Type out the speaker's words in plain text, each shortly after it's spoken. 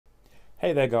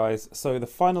Hey there guys, so the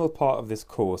final part of this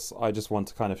course I just want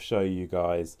to kind of show you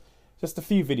guys just a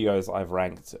few videos I've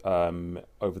ranked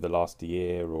over the last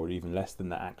year or even less than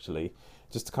that actually,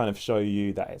 just to kind of show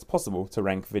you that it's possible to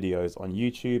rank videos on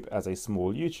YouTube as a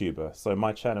small YouTuber. So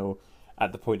my channel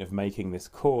at the point of making this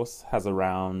course has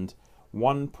around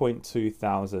 1.2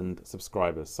 thousand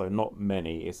subscribers, so not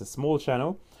many. It's a small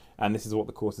channel and this is what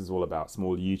the course is all about,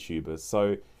 small YouTubers.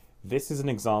 So this is an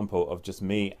example of just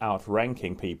me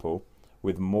outranking people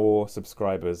with more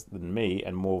subscribers than me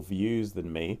and more views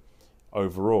than me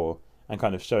overall, and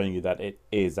kind of showing you that it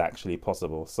is actually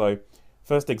possible. So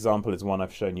first example is one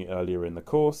I've shown you earlier in the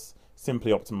course,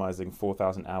 simply optimizing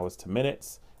 4,000 hours to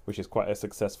minutes, which is quite a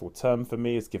successful term for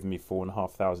me. It's given me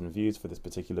 4,500 views for this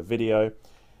particular video.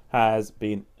 Has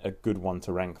been a good one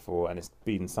to rank for, and it's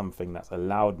been something that's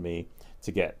allowed me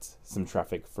to get some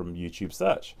traffic from YouTube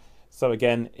search. So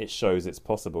again, it shows it's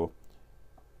possible.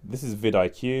 This is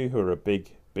vidIQ, who are a big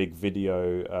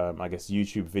video, I guess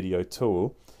YouTube video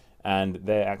tool, and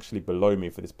they're actually below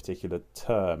me for this particular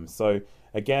term. So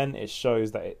again, it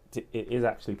shows that it is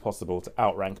actually possible to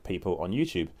outrank people on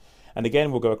YouTube. And again,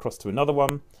 we'll go across to another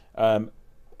one,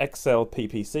 Excel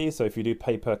PPC. So if you do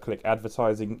pay-per-click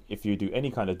advertising, if you do any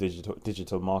kind of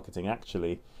digital marketing,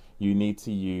 actually, you need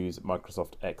to use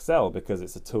Microsoft Excel because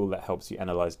it's a tool that helps you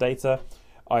analyze data.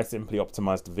 I simply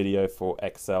optimized the video for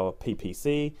Excel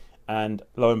PPC, and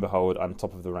lo and behold, I'm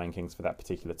top of the rankings for that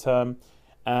particular term.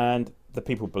 And the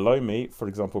people below me, for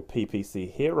example, PPC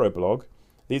Hero blog,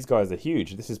 these guys are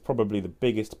huge. This is probably the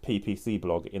biggest PPC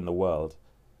blog in the world,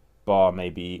 bar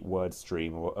maybe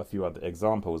WordStream or a few other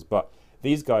examples. But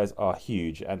these guys are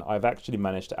huge, and I've actually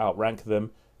managed to outrank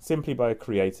them simply by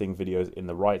creating videos in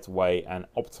the right way and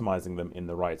optimizing them in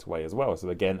the right way as well. So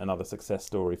again, another success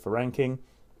story for ranking.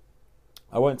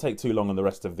 I won't take too long on the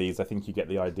rest of these. I think you get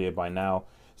the idea by now.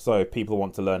 So people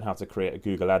want to learn how to create a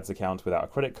Google Ads account without a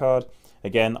credit card.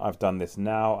 Again, I've done this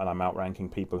now and I'm outranking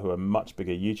people who are much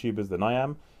bigger YouTubers than I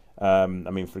am.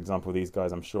 I mean, for example, these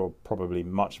guys, I'm sure probably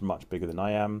much bigger than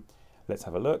I am. Let's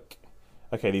have a look.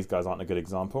 Okay, these guys aren't a good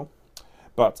example.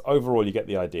 But overall, you get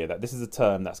the idea that this is a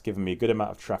term that's given me a good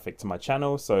amount of traffic to my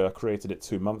channel. So I created it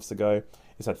 2 months ago.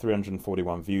 It's had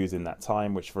 341 views in that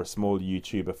time, which for a small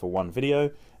YouTuber for one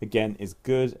video, again, is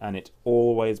good. And it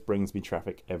always brings me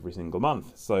traffic every single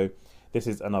month. So this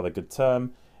is another good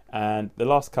term. And the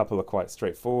last couple are quite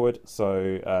straightforward.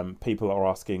 So people are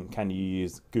asking, can you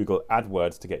use Google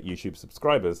AdWords to get YouTube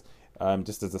subscribers?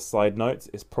 Just as a side note,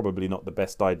 it's probably not the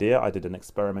best idea. I did an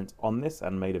experiment on this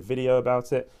and made a video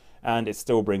about it, and it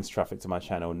still brings traffic to my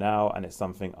channel now, and it's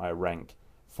something I rank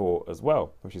for as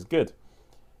well, which is good.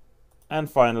 And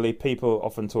finally, people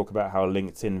often talk about how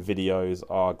LinkedIn videos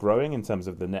are growing in terms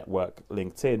of the network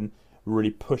LinkedIn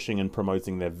really pushing and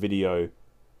promoting their video,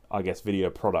 I guess, video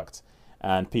product.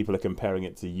 And people are comparing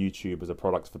it to YouTube as a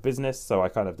product for business. So I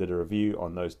kind of did a review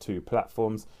on those two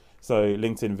platforms. So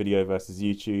LinkedIn video versus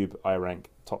YouTube, I rank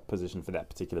top position for that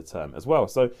particular term as well.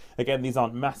 So again, these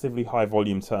aren't massively high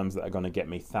volume terms that are going to get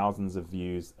me thousands of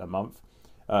views a month.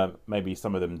 Maybe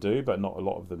some of them do, but not a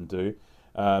lot of them do.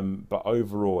 But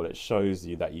overall, it shows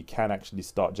you that you can actually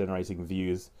start generating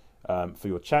views for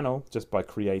your channel just by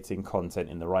creating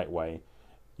content in the right way,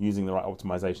 using the right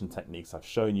optimization techniques I've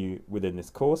shown you within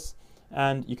this course.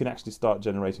 And you can actually start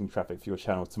generating traffic for your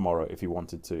channel tomorrow if you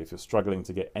wanted to, if you're struggling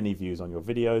to get any views on your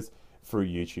videos through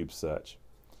YouTube search.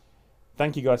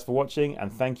 Thank you guys for watching,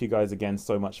 and thank you guys again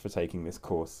so much for taking this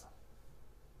course.